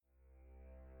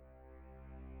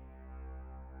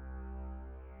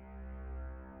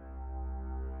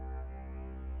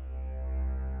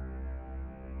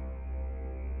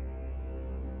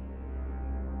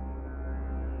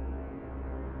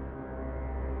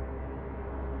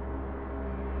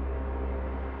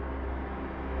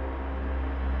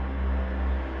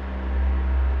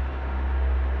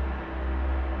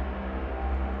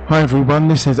Hi everyone,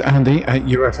 this is Andy at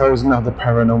UFOs and Other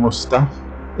Paranormal Stuff.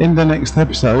 In the next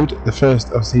episode, the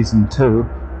first of season 2,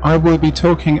 I will be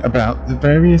talking about the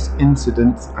various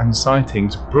incidents and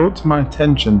sightings brought to my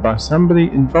attention by somebody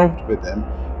involved with them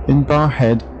in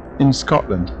Barrhead in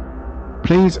Scotland.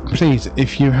 Please,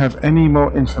 if you have any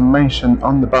more information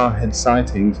on the Barrhead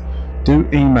sightings, do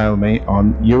email me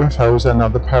on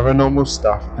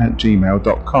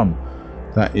ufosandotherparanormalstuff@gmail.com.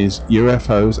 That is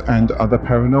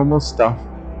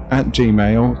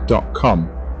ufosandotherparanormalstuff@gmail.com.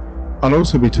 I'll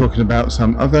also be talking about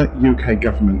some other UK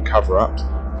government cover-ups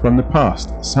from the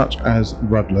past, such as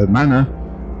Rudloe Manor,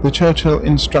 the Churchill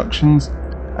Instructions,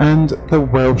 and the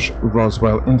Welsh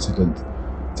Roswell incident.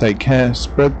 Take care,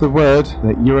 spread the word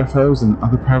that UFOs and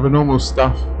Other Paranormal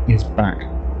Stuff is back.